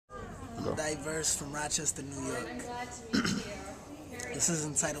Diverse from Rochester, New York. This is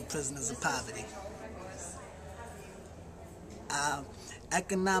entitled Prisoners of Poverty. Our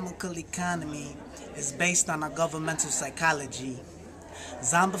economical economy is based on our governmental psychology.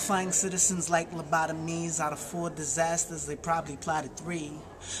 Zombifying citizens like lobotomies. Out of 4 disasters, they probably plotted 3.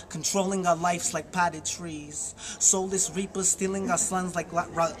 Controlling our lives like potted trees. Soulless reapers stealing our sons like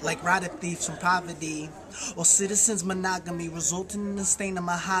rotted thieves from poverty. Or citizens' monogamy resulting in the stain of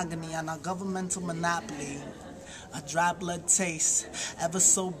mahogany on our governmental monopoly. A dry blood taste, ever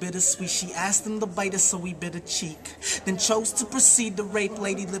so bittersweet. She asked him to bite her, so we bit her cheek. Then chose to proceed to rape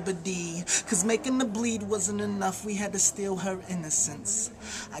Lady Liberty. Cause making her bleed wasn't enough, we had to steal her innocence.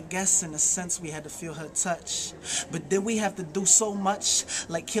 I guess in a sense we had to feel her touch. But did we have to do so much,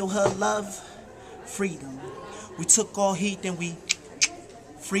 like kill her love? Freedom. We took all heat and we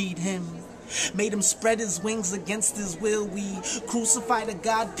freed him. Made him spread his wings against his will. We crucified a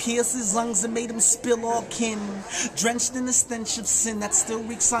God, pierced his lungs and made him spill all kin. Drenched in the stench of sin that still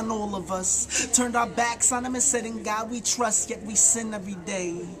reeks on all of us. Turned our backs on him and said, in God we trust, yet we sin every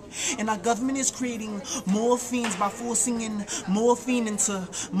day. And our government is creating more fiends by forcing in morphine into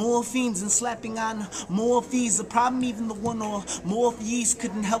more fiends and slapping on more fees. The problem even the one or more yeast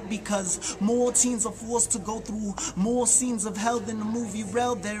couldn't help, because more teens are forced to go through more scenes of hell than the movie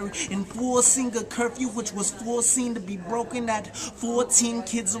Rel. They're enforcing a curfew which was foreseen to be broken. At 14,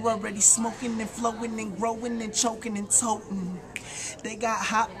 kids are already smoking and flowing and growing and choking and toting. They got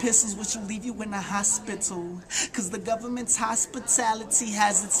hot pistols which will leave you in a hospital. Cause the government's hospitality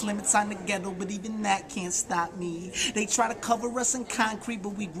has its limits on the ghetto, but even that can't stop me. They try to cover us in concrete,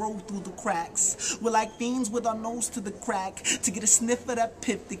 but we grow through the cracks. We're like fiends with our nose to the crack to get a sniff of that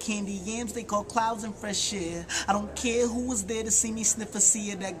pip, the candy yams they call clouds and fresh air. I don't care who was there to see me sniff a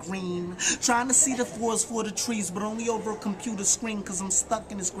sea of that green. Trying to see the forest for the trees, but only over a computer screen, cause I'm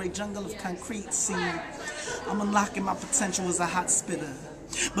stuck in this great jungle of concrete scene. I'm unlocking my potential as a hot spitter,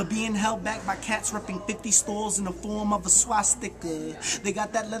 but being held back by cats repping 50 stores in the form of a swastika. They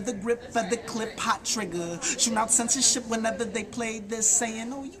got that leather grip, feather clip, hot trigger, shooting out censorship whenever they play this,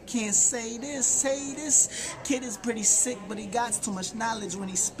 saying, oh, you can't say this, say this. Kid is pretty sick, but he got too much knowledge when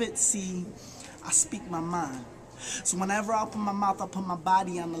he spits. See, I speak my mind. So whenever I open my mouth, I put my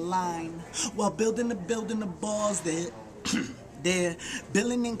body on the line. While building the balls that they're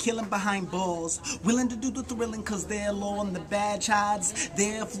billing and killing behind balls, willing to do the thrilling cause their law and the badge hides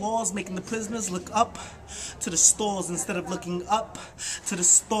their flaws, making the prisoners look up to the stores instead of looking up to the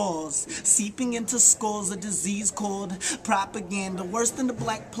stores, seeping into scores, a disease called propaganda, worse than the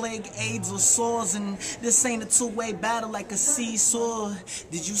Black Plague, AIDS, or SARS. And this ain't a two-way battle like a seesaw.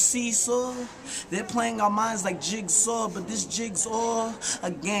 Did you see, saw? They're playing our minds like jigsaw, but this jig's all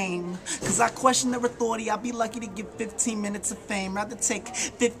a game. Cause I question their authority, I'll be lucky to get 15 minutes of fame. Rather take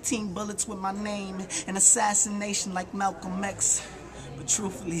 15 bullets with my name and assassination like Malcolm X. But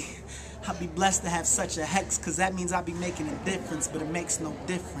truthfully, I'll be blessed to have such a hex, cause that means I'll be making a difference, but it makes no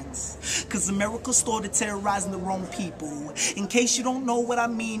difference. Cause America started terrorizing the wrong people. In case you don't know what I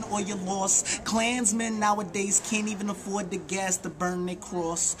mean or you're lost, Klansmen nowadays can't even afford the gas to burn their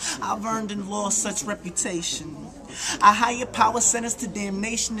cross. I've earned and lost such reputation. A higher power sentenced to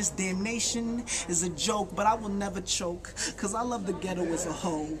damnation. This damnation is a joke, but I will never choke, cause I love the ghetto as a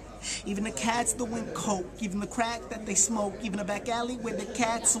whole. Even the cats doing coke, even the crack that they smoke, even the back alley where the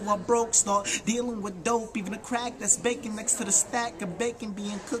cats who are broke start dealing with dope, even the crack that's baking next to the stack of bacon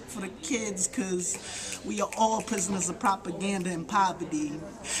being cooked for the kids, cause we are all prisoners of propaganda and poverty.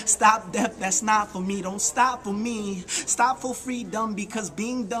 Stop death, that's not for me. Don't stop for me. Stop for freedom, because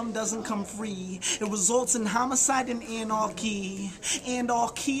being dumb doesn't come free. It results in homicide and anarchy. And our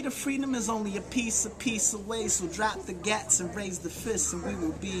key to freedom is only a piece away. So drop the gats and raise the fists and we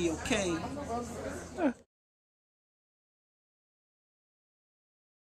will be okay.